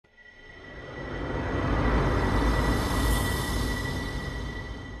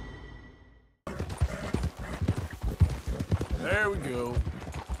we go.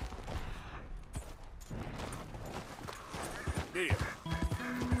 Yeah.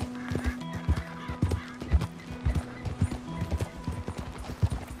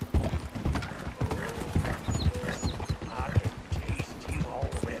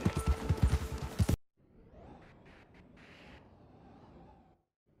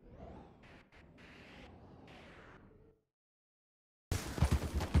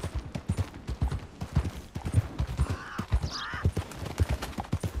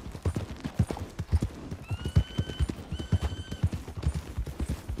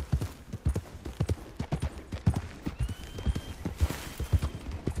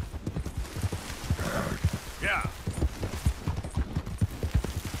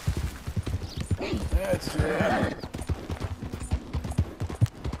 That's it.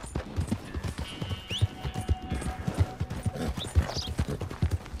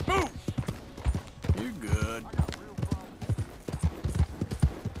 Move! You're good.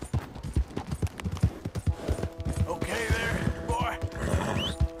 Okay there, boy?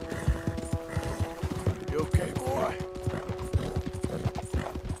 You okay, boy?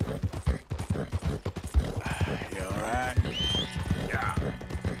 You all right? Yeah.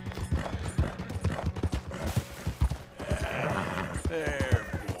 There,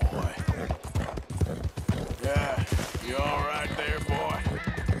 boy. Yeah, you all right there, boy?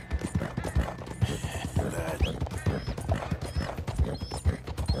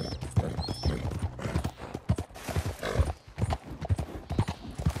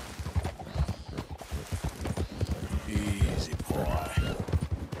 Easy, boy.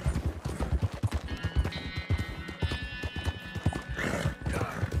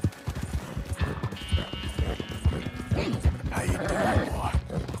 How you doing, boy?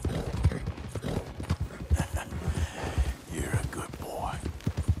 You're a good boy.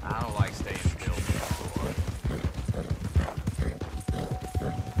 I don't like staying still, boy.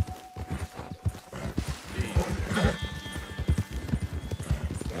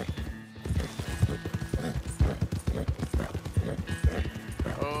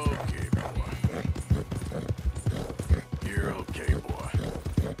 Okay, boy. You're okay, boy.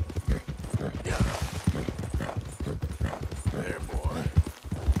 Yeah. There, boy.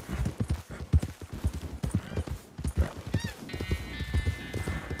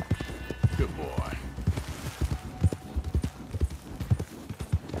 Good boy.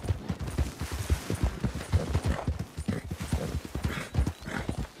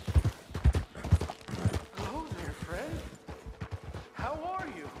 Hello there, Fred. How are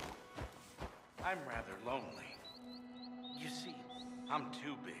you? I'm rather lonely. You see, I'm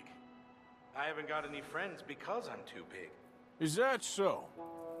too big. I haven't got any friends because I'm too big. Is that so?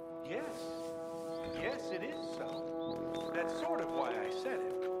 Yes. Yes, it is so. That's sort of why I said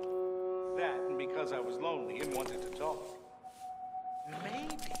it. That and because I was lonely and wanted to talk.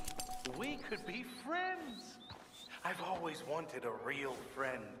 Maybe we could be friends. I've always wanted a real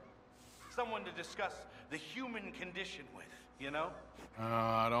friend. Someone to discuss the human condition with, you know?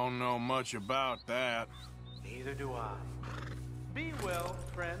 I don't know much about that. Neither do I. Be well,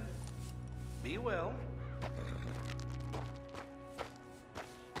 friend. Be well.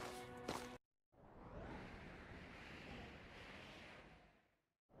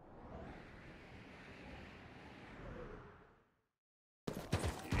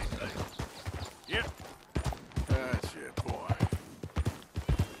 Yep. That's it, boy.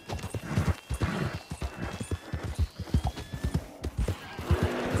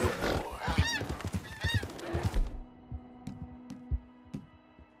 Good boy.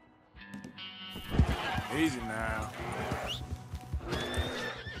 Easy now.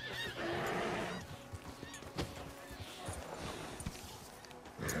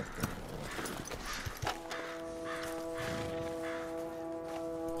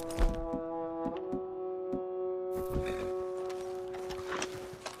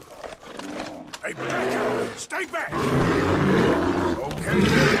 Hey, back! Stay back!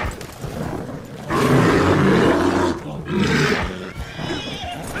 Okay.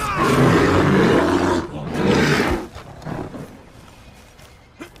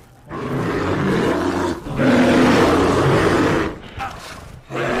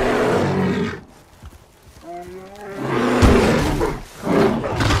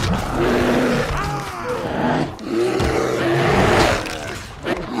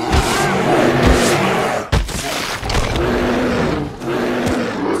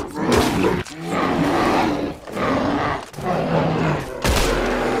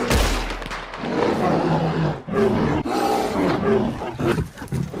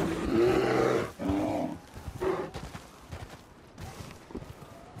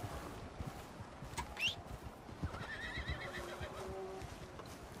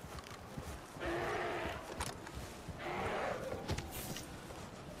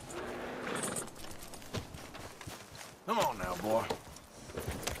 Come on now, boy.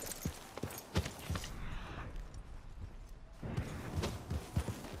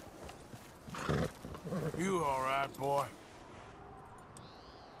 You all right, boy?